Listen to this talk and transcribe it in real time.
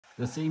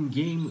The same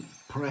game,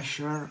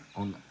 Pressure,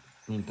 on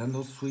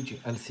Nintendo Switch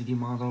LCD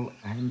model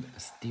and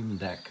Steam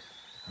Deck.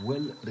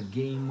 Well, the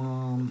game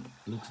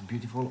looks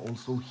beautiful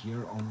also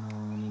here on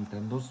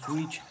Nintendo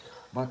Switch,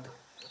 but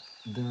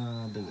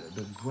the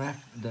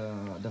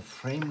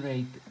frame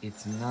rate,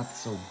 it's not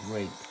so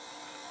great,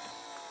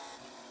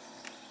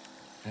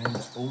 and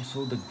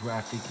also the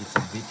graphic is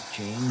a bit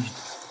changed,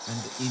 and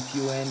if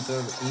you enter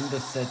in the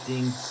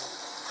settings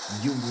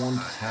you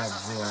won't have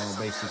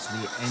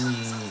basically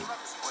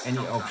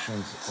any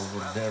options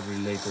over there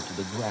related to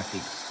the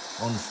graphic.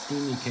 On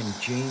Steam you can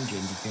change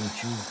and you can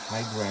choose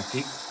high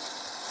graphic,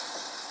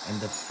 and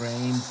the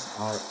frames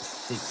are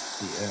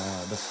 60,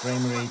 the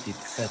frame rate is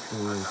set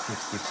to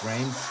 60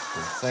 frames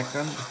per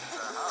second.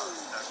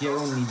 Here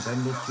on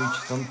Nintendo Switch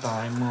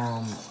sometime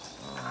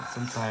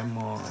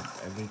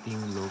everything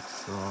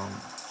looks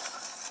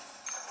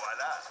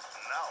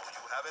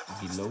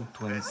below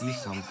 20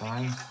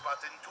 sometimes.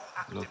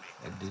 Look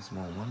at this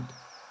moment.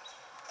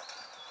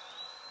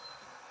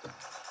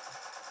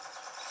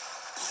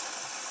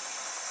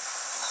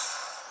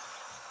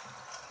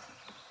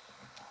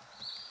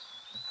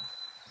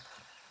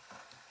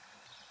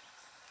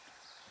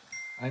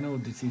 I know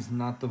this is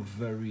not a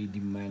very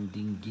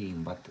demanding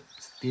game, but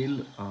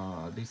still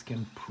this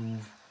can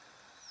prove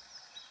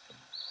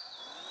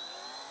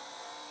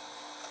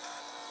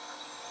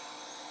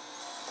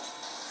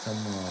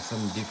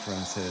some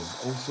differences.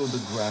 Also the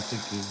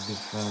graphic is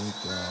different,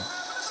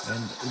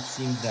 and it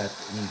seems that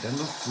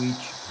Nintendo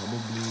Switch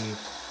probably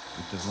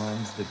it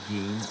runs the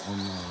game on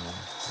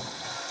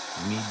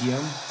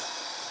medium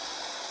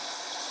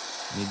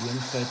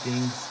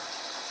settings,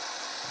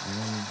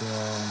 and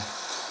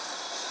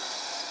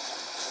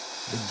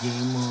the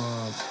game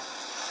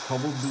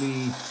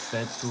probably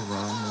set to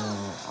run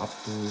up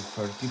to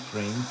 30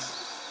 frames.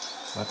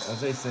 But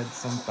as I said,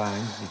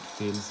 sometimes it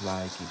feels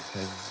like it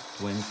has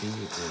 20 or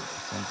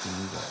something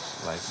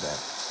like that.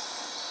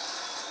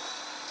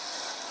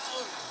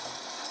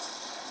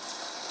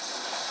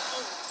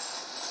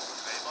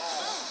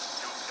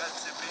 You've got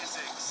the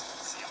basics.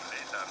 See you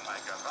later, my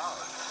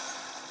garage.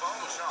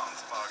 Bonne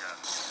chance, Morgan.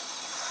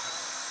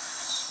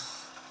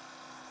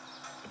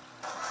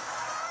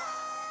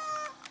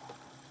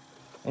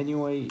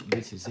 Anyway,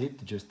 this is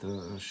it, just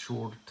a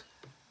short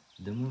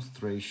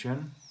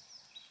demonstration.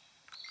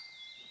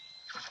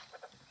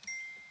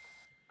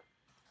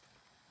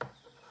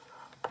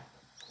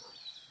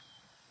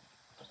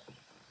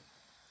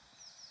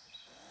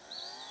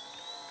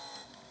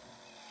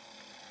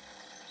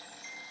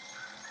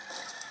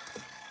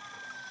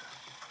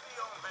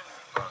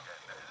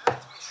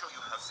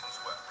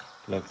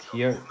 Look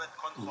here,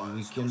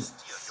 we can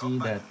see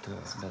that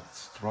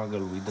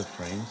struggle with the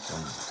frames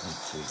on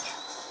Switch.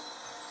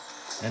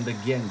 And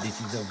again,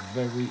 this is a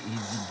very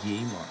easy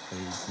game.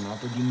 It's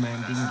not a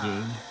demanding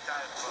game,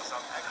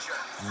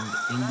 and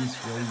in this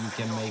way you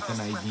can make an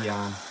idea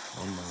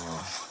on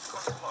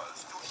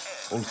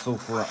also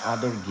for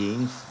other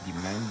games,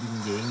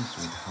 demanding games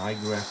with high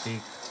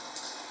graphic.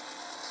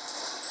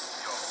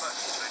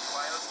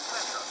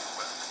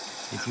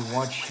 If you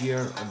watch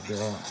here at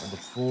the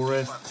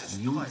forest,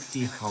 you will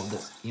see how the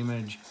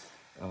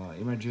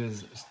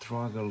images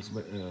struggle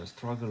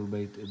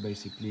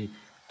basically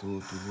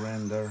to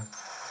render.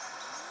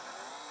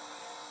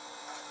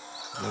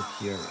 Look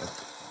here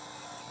at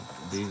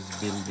these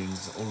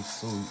buildings.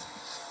 Also,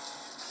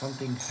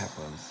 something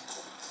happens.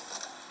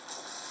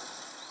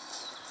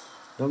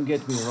 Don't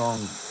get me wrong,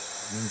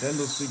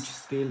 Nintendo Switch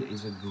still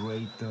is a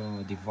great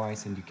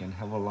device, and you can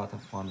have a lot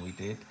of fun with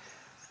it.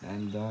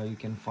 And you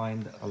can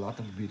find a lot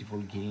of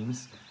beautiful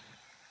games.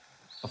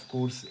 Of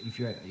course, if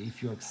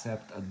you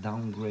accept a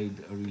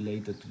downgrade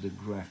related to the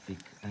graphic,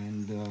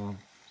 and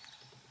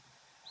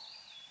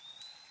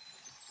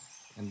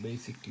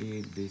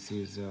basically this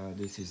is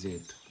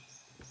it,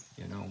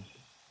 you know.